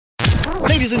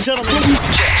Ladies and gentlemen,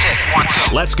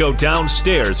 let's go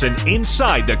downstairs and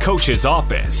inside the coach's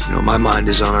office. My mind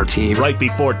is on our team. Right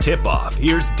before tip-off,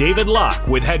 here's David Locke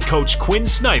with head coach Quinn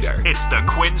Snyder. It's the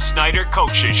Quinn Snyder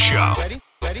Coaches Show.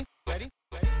 Ready?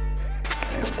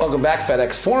 Welcome back,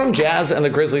 FedEx Forum, Jazz and the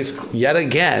Grizzlies yet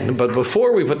again. But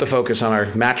before we put the focus on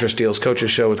our Mattress Deals Coaches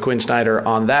Show with Quinn Snyder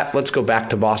on that, let's go back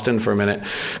to Boston for a minute.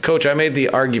 Coach, I made the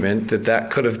argument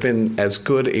that could have been as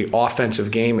good an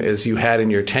offensive game as you had in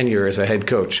your tenure as a head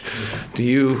coach. Did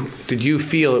you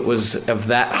feel it was of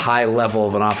that high level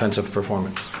of an offensive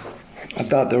performance? I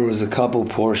thought there was a couple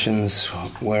portions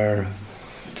where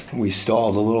we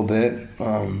stalled a little bit.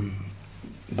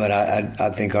 But I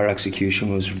think our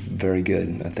execution was very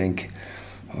good. I think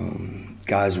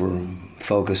guys were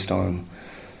focused on,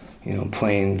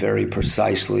 playing very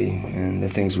precisely, and the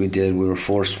things we did, we were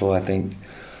forceful. I think,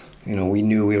 we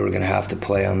knew we were going to have to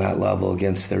play on that level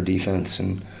against their defense,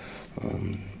 and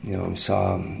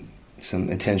saw some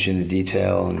attention to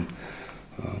detail, and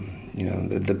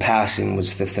the passing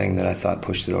was the thing that I thought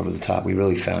pushed it over the top. We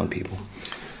really found people.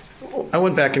 I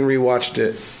went back and rewatched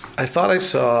it. I thought I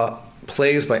saw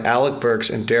plays by Alec Burks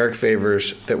and Derek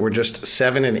Favors that were just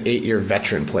 7- and 8-year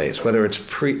veteran plays, whether it's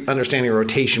understanding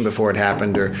rotation before it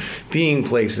happened or being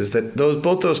places that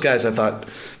both those guys, I thought,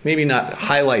 maybe not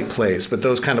highlight plays, but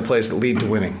those kind of plays that lead to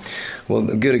winning. Well,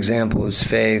 a good example is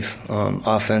Fave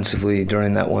offensively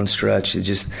during that one stretch. It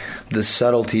just the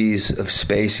subtleties of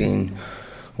spacing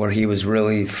where he was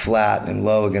really flat and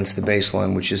low against the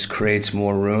baseline, which just creates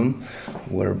more room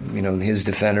where, his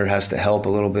defender has to help a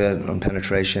little bit on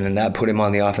penetration, and that put him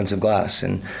on the offensive glass,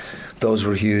 and those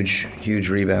were huge, huge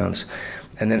rebounds.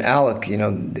 And then Alec,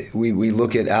 we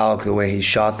look at Alec the way he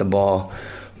shot the ball,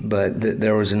 but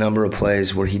there was a number of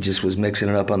plays where he just was mixing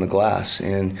it up on the glass,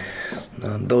 and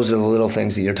those are the little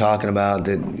things that you're talking about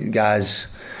that guys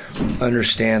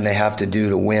understand they have to do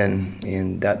to win,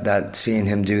 and that seeing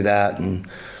him do that, and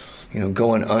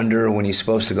going under when he's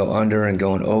supposed to go under and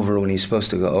going over when he's supposed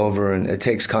to go over, and it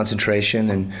takes concentration,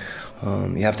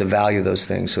 and you have to value those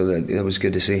things, so that it was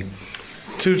good to see.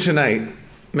 Tonight,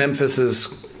 Memphis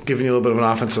is giving you a little bit of an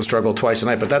offensive struggle twice a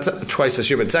night, but that's twice this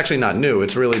year, but it's actually not new.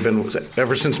 It's really been,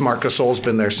 ever since Marc Gasol's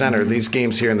been their center, these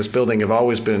games here in this building have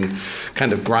always been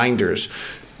kind of grinders.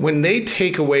 When they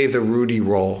take away the Rudy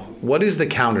role, what is the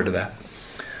counter to that?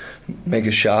 Make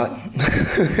a shot.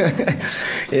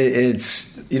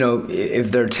 It's,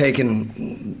 if they're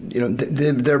taking,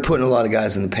 they're putting a lot of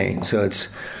guys in the paint. So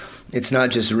it's not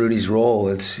just Rudy's role.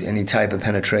 It's any type of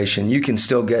penetration. You can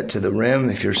still get to the rim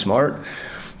if you're smart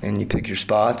and you pick your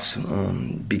spots,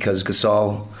 because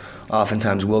Gasol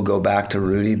oftentimes will go back to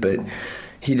Rudy, but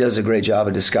he does a great job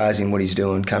of disguising what he's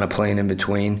doing, kind of playing in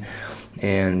between.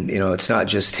 And, it's not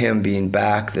just him being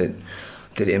back that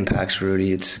impacts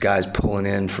Rudy. It's guys pulling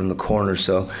in from the corner.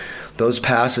 So those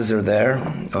passes are there.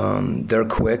 They're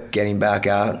quick, getting back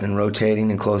out and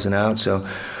rotating and closing out. So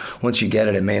once you get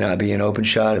it, it may not be an open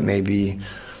shot. It may be,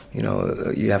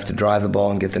 you have to drive the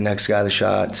ball and get the next guy the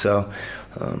shot. So,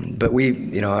 but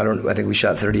I think we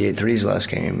shot 38 threes last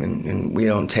game, and we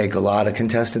don't take a lot of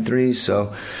contested threes.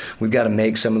 So we've got to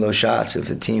make some of those shots.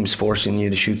 If a team's forcing you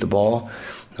to shoot the ball,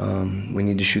 we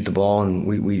need to shoot the ball. And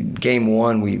we game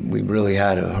one, we really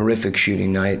had a horrific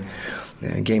shooting night.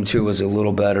 Game two was a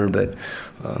little better, but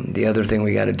the other thing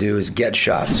we got to do is get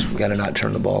shots. We got to not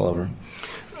turn the ball over.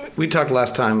 We talked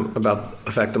last time about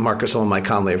the fact that Marc Gasol and Mike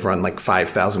Conley have run like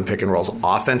 5,000 pick and rolls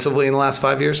offensively in the last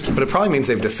 5 years, but it probably means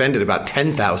they've defended about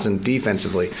 10,000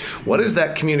 defensively. What is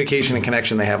that communication and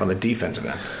connection they have on the defensive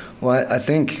end? Well, I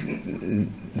think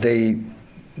they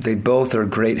both are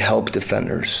great help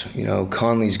defenders.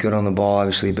 Conley's good on the ball,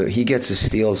 obviously, but he gets his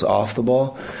steals off the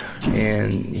ball,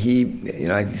 and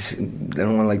I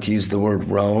don't want to use the word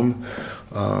roam,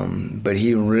 but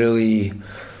he really.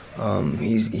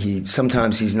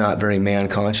 Sometimes he's not very man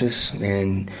conscious,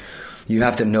 and you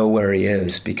have to know where he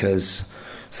is, because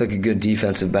it's like a good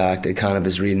defensive back that kind of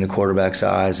is reading the quarterback's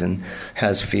eyes and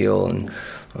has feel and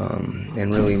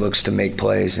really looks to make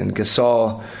plays. And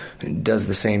Gasol does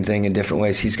the same thing in different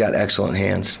ways. He's got excellent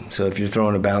hands. So if you're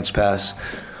throwing a bounce pass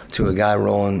to a guy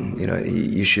rolling,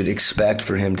 you should expect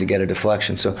for him to get a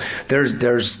deflection. So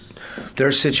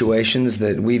there's situations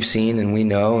that we've seen and we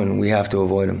know, and we have to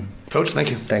avoid them. Coach,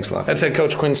 thank you. Thanks a lot. That's head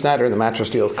coach Quinn Snyder in the Mattress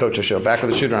Deals Coaches Show. Back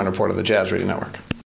with the Shoot Around Report of the Jazz Radio Network.